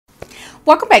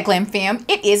Welcome back, GlamFam.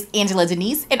 It is Angela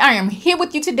Denise, and I am here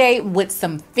with you today with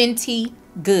some Fenty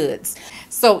goods.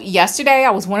 So yesterday,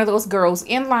 I was one of those girls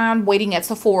in line waiting at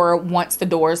Sephora once the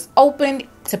doors opened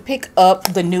to pick up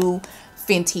the new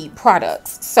Fenty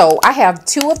products. So I have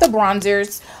two of the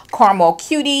bronzers, Caramel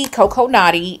Cutie, Coco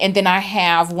Naughty, and then I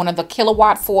have one of the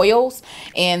kilowatt foils,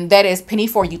 and that is Penny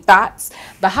for You Thoughts.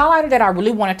 The highlighter that I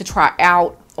really wanted to try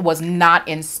out was not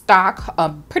in stock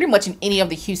pretty much in any of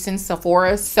the Houston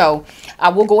Sephora's, so I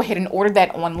will go ahead and order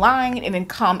that online and then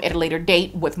come at a later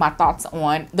date with my thoughts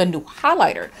on the new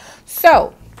highlighter.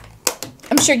 So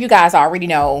I'm sure you guys already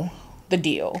know the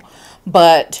deal,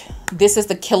 but this is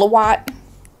the kilowatt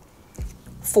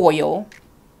foil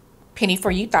Penny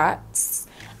for You Thoughts.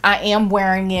 I am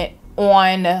wearing it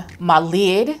on my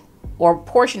lid, or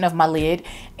portion of my lid,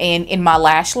 and in my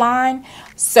lash line.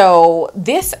 So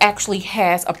this actually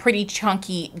has a pretty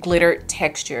chunky glitter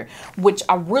texture, which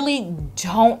I really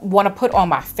don't want to put on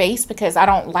my face because I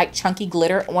don't like chunky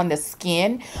glitter on the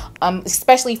skin,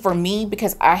 especially for me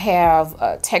because I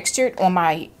have textured on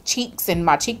my cheeks and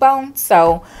my cheekbones.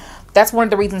 So that's one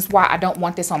of the reasons why I don't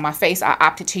want this on my face. I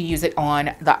opted to use it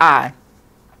on the eye.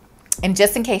 And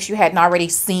just in case you hadn't already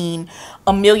seen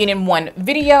 1,000,001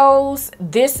 videos,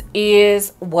 this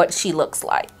is what she looks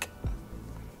like.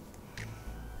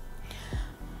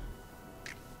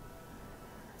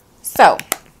 So,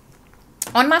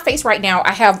 on my face right now,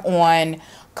 I have on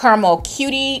Caramel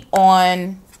Cutie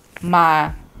on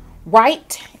my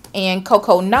right and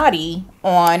Coco Naughty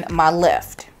on my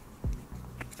left.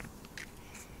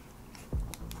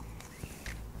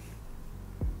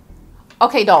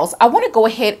 Okay, dolls, I want to go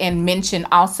ahead and mention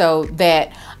also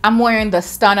that I'm wearing the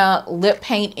Stunna lip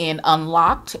paint in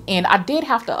Unlocked, and I did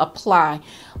have to apply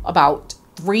about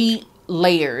 3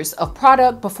 layers of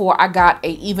product before I got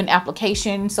a even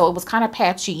application, so it was kind of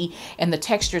patchy and the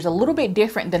texture is a little bit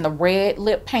different than the red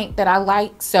lip paint that I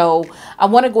like. So I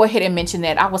want to go ahead and mention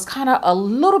that I was kind of a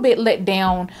little bit let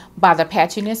down by the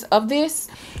patchiness of this.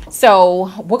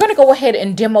 So we're going to go ahead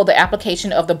and demo the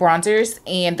application of the bronzers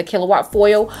and the kilowatt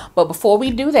foil, but before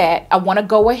we do that, I want to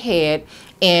go ahead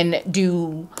and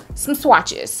do some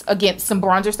swatches against some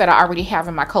bronzers that I already have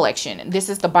in my collection. This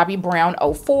is the Bobbi Brown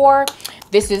 04.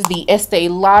 This is the Estee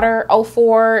Lauder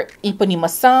 04 Ipanema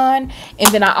Sun. And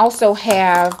then I also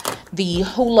have the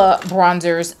Hoola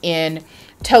bronzers in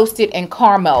Toasted and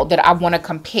Caramel that I want to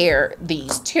compare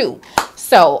these two.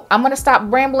 So I'm going to stop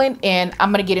rambling and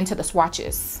I'm going to get into the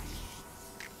swatches.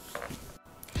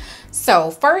 So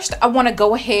first I want to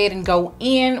go ahead and go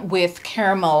in with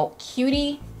Caramel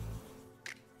Cutie.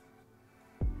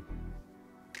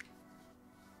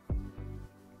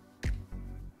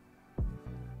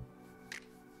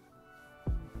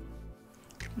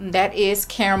 That is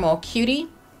Caramel Cutie.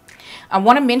 I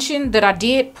want to mention that I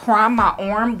did prime my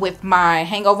arm with my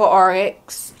Hangover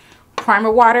RX primer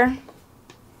water.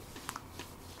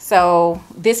 So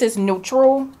this is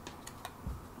Natural.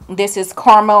 This is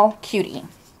Caramel Cutie.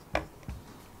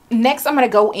 Next, I'm going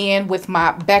to go in with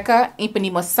my Becca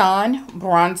Ipanema Sun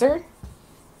bronzer.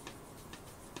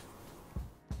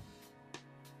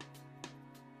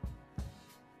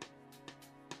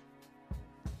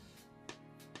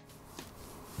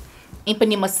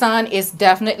 Ipanema Sun is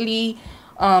definitely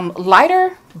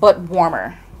lighter but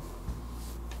warmer.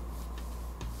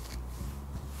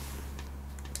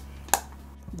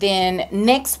 Then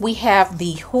next we have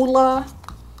the Hoola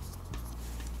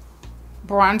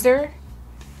bronzer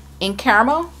in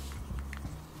Caramel.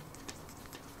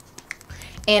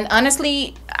 And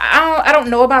honestly, I don't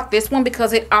know about this one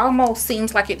because it almost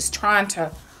seems like it's trying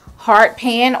to hard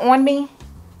pan on me.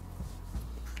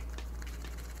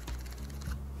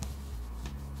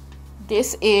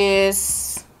 This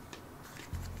is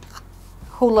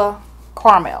Hoola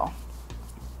Caramel.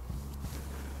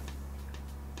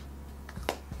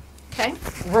 Okay,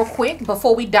 real quick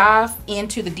before we dive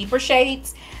into the deeper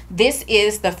shades, this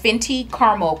is the Fenty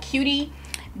Caramel Cutie.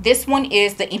 This one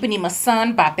is the Ipanema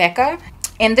Sun by Becca,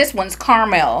 and this one's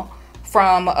Caramel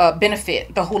from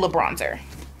Benefit, the Hoola bronzer.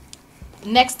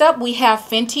 Next up, we have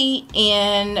Fenty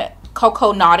in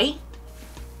Coco Naughty.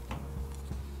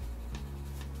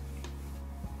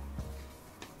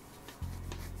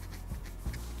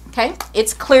 Okay,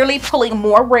 it's clearly pulling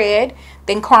more red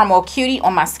than Caramel Cutie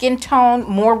on my skin tone,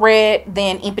 more red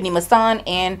than Ipanema Sun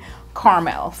and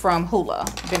Caramel from Hoola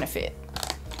Benefit.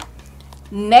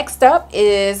 Next up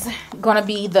is going to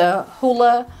be the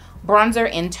Hoola bronzer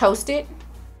in Toasted.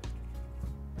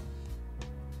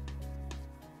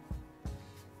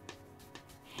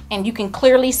 And you can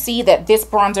clearly see that this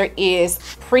bronzer is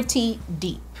pretty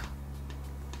deep.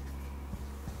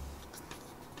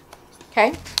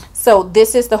 Okay, So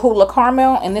this is the Hula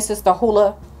Caramel and this is the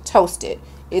Hula Toasted.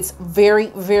 It's very,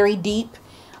 very deep.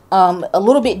 A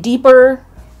little bit deeper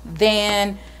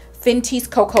than Fenty's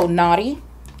Coco Naughty.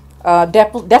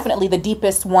 Definitely the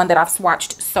deepest one that I've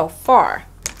swatched so far.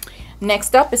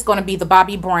 Next up is going to be the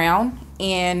Bobbi Brown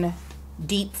in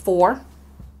Deep 4.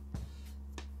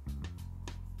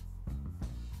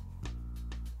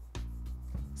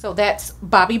 So that's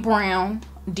Bobbi Brown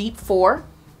Deep 4.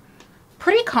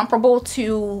 Pretty comparable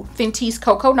to Fenty's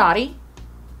Coco Naughty.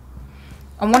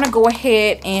 I want to go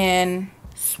ahead and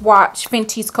swatch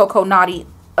Fenty's Coco Naughty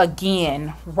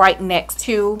again right next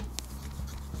to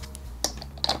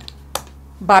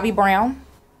Bobbi Brown.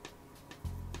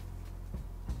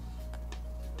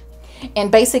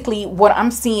 And basically what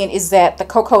I'm seeing is that the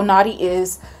Coco Naughty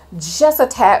is just a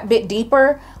tad bit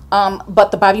deeper, but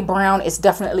the Bobbi Brown is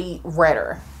definitely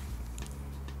redder.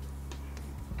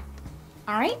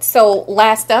 All right, so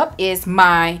last up is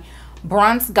my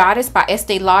Bronze Goddess by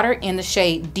Estee Lauder in the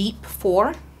shade Deep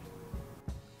 4.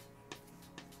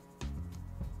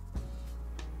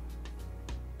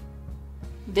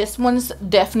 This one's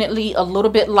definitely a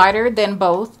little bit lighter than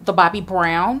both the Bobbi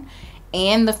Brown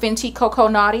and the Fenty Coco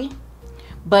Naughty,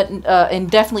 but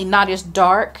and definitely not as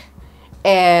dark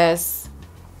as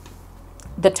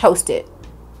the Toasted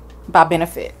by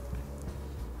Benefit.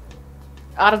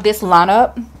 Out of this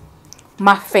lineup,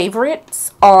 my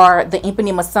favorites are the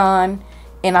Ipanema Sun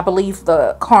and I believe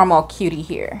the Caramel Cutie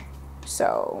here.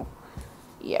 So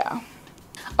yeah.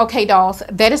 Okay, dolls,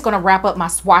 that is going to wrap up my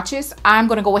swatches. I'm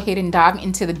going to go ahead and dive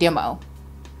into the demo.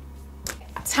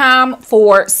 Time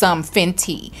for some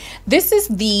Fenty. This is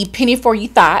the Penny For You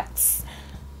Thoughts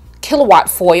Kilowatt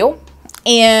Foil.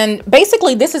 And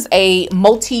basically this is a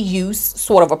multi-use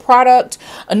sort of a product.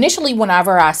 Initially,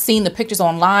 whenever I seen the pictures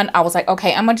online, I was like,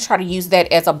 okay, I'm going to try to use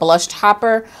that as a blush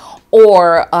topper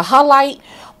or a highlight.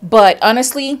 But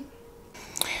honestly,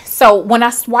 so when I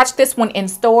swatched this one in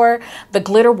store, the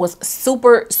glitter was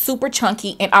super, super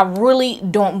chunky. And I really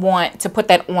don't want to put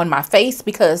that on my face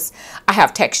because I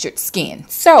have textured skin.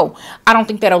 So I don't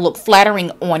think that'll look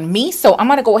flattering on me. So I'm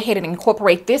going to go ahead and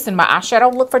incorporate this in my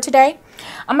eyeshadow look for today.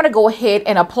 I'm going to go ahead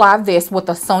and apply this with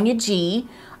the Sonia G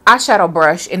eyeshadow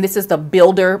brush. And this is the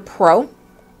Builder Pro.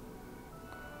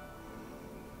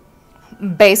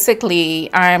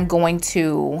 Basically, I'm going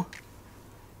to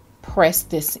press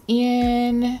this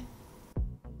in.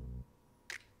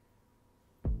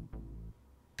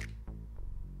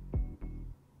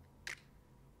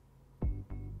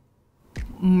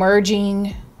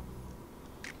 Merging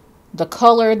the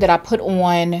color that I put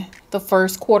on the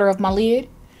first quarter of my lid.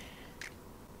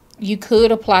 You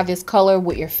could apply this color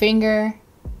with your finger.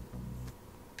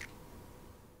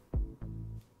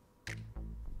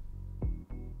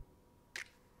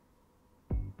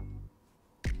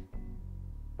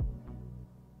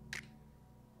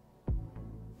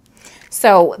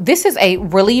 So this is a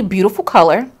really beautiful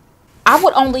color. I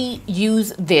would only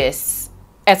use this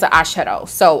as an eyeshadow.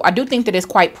 So I do think that it's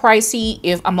quite pricey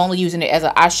if I'm only using it as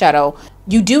an eyeshadow.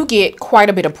 You do get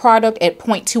quite a bit of product at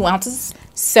 0.2 ounces.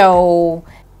 So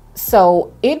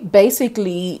it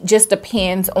basically just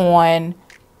depends on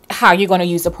how you're going to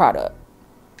use the product,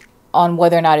 on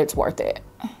whether or not it's worth it.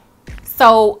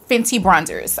 So Fenty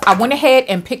bronzers, I went ahead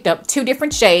and picked up 2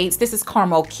 different shades. This is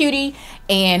Caramel Cutie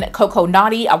and Coco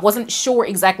Naughty. I wasn't sure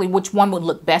exactly which one would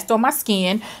look best on my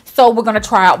skin, so we're going to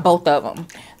try out both of them.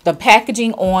 The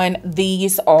packaging on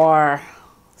these are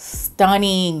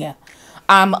stunning.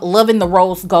 I'm loving the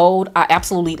rose gold. I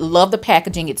absolutely love the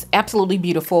packaging. It's absolutely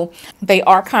beautiful. They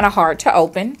are kind of hard to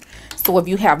open, so if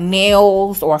you have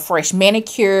nails or a fresh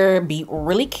manicure, be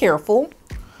really careful.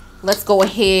 Let's go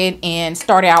ahead and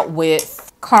start out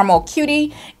with Caramel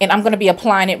Cutie, and I'm going to be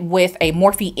applying it with a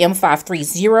Morphe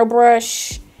M530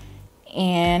 brush.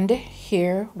 And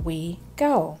here we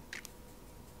go.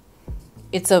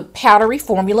 It's a powdery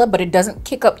formula, but it doesn't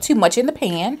kick up too much in the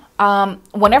pan.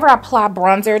 Whenever I apply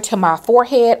bronzer to my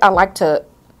forehead, I like to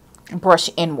brush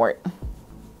inward.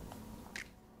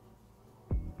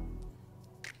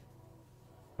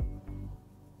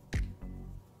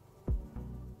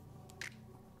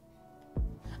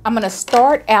 I'm going to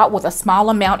start out with a small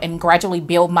amount and gradually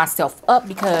build myself up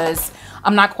because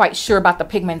I'm not quite sure about the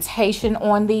pigmentation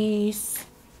on these.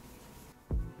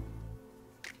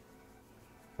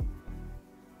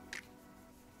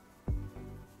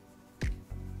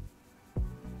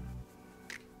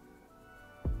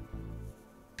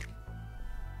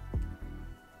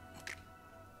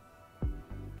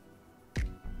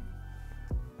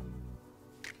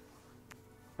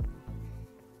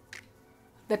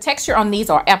 The texture on these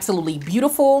are absolutely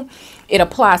beautiful. It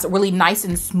applies really nice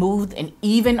and smooth and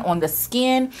even on the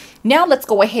skin. Now let's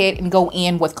go ahead and go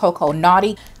in with Coco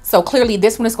Naughty. So clearly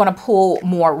this one is going to pull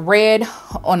more red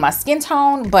on my skin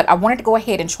tone, but I wanted to go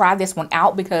ahead and try this one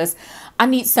out because I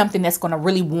need something that's going to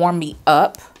really warm me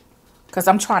up because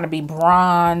I'm trying to be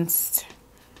bronzed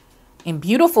and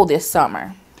beautiful this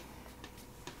summer.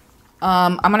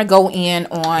 I'm going to go in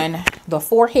on the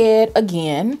forehead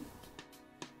again.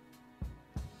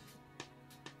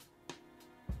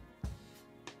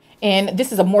 And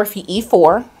this is a Morphe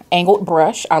E4 angled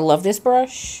brush. I love this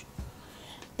brush.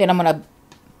 Then I'm going to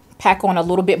pack on a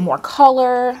little bit more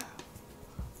color.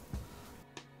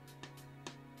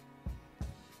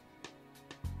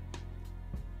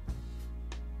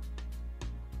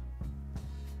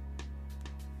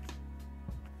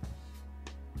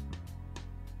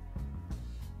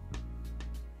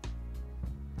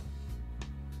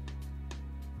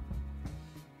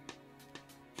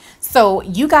 So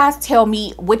you guys tell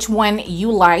me which one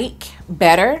you like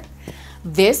better.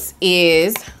 This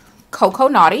is Coco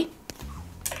Naughty.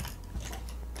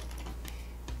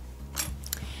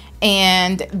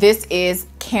 And this is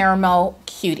Caramel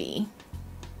Cutie.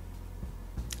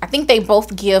 I think they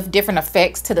both give different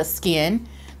effects to the skin.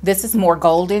 This is more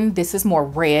golden. This is more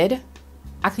red.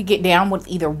 I could get down with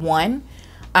either one.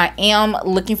 I am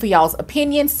looking for y'all's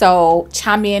opinion, so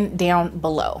chime in down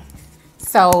below.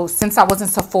 So since I was in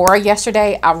Sephora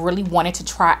yesterday, I really wanted to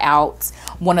try out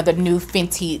one of the new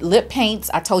Fenty lip paints.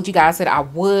 I told you guys that I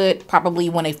would probably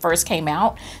when they first came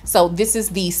out. So this is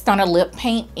the Stunna lip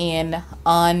paint in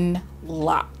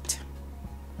Unlocked.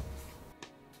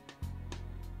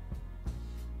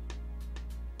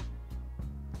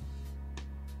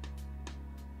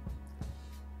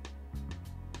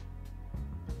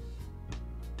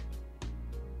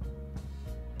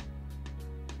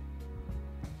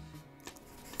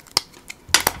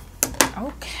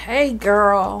 Okay,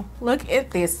 girl, look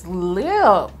at this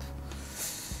lip.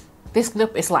 This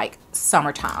lip is like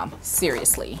summertime.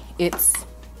 Seriously, it's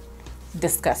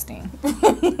disgusting.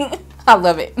 I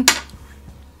love it.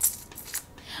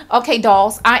 Okay,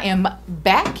 dolls, I am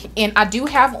back and I do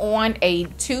have on a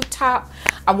tube top.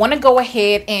 I want to go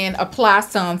ahead and apply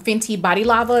some Fenty Body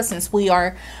Lava since we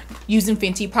are using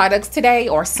Fenty products today,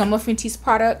 or some of Fenty's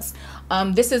products.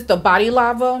 This is the Body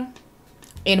Lava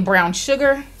in Brown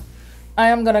Sugar. I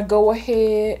am going to go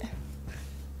ahead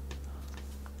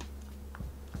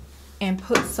and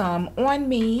put some on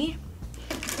me.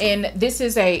 And this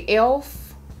is a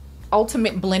e.l.f.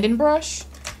 Ultimate Blending Brush.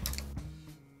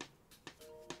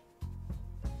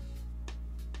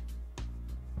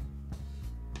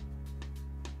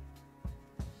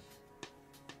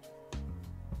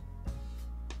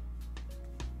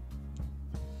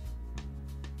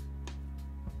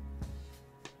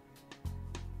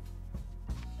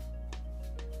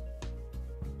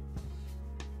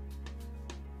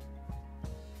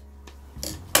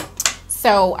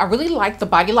 So I really like the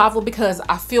Body Lava because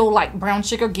I feel like brown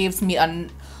sugar gives me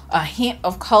a hint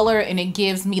of color, and it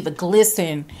gives me the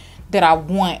glisten that I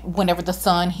want whenever the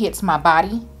sun hits my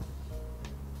body.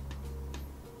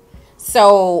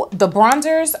 So the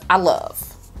bronzers I love.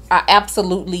 I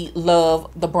absolutely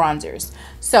love the bronzers.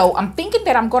 So I'm thinking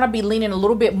that I'm going to be leaning a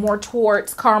little bit more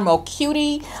towards Caramel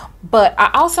Cutie, but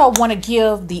I also want to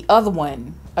give the other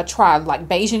one a try, like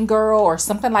Bayesian Girl or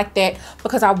something like that,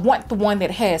 because I want the one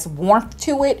that has warmth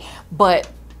to it. But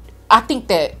I think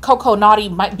that Coco Naughty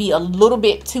might be a little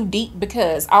bit too deep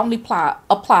because I only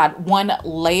applied one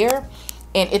layer,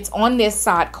 and it's on this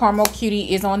side. Caramel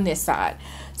Cutie is on this side.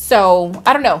 So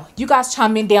I don't know, you guys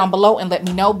chime in down below and let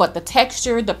me know. But the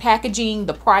texture, the packaging,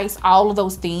 the price, all of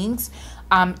those things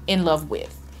I'm in love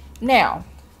with. Now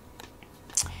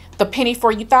the Penny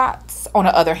For You Thoughts, on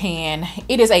the other hand,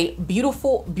 it is a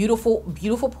beautiful, beautiful,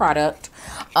 beautiful product.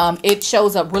 It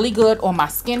shows up really good on my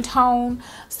skin tone.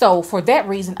 So for that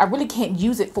reason, I really can't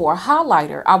use it for a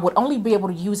highlighter. I would only be able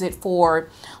to use it for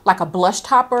like a blush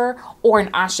topper or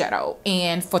an eyeshadow.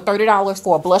 And for $30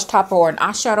 for a blush topper or an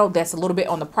eyeshadow, that's a little bit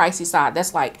on the pricey side.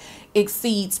 That's like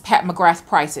exceeds Pat McGrath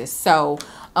prices. So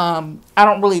I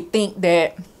don't really think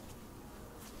that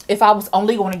if I was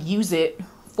only going to use it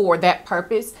for that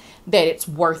purpose, that it's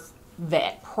worth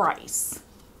that price,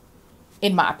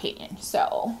 in my opinion.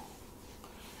 So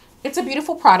it's a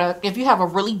beautiful product. If you have a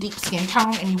really deep skin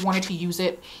tone and you wanted to use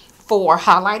it for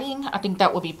highlighting, I think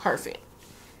that would be perfect.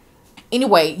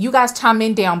 Anyway, you guys chime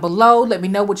in down below. Let me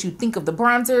know what you think of the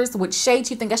bronzers, which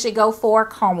shades you think I should go for,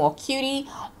 Caramel Cutie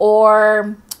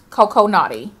or Coco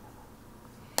Naughty.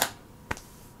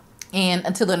 And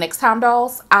until the next time,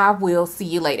 dolls, I will see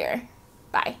you later.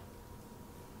 Bye.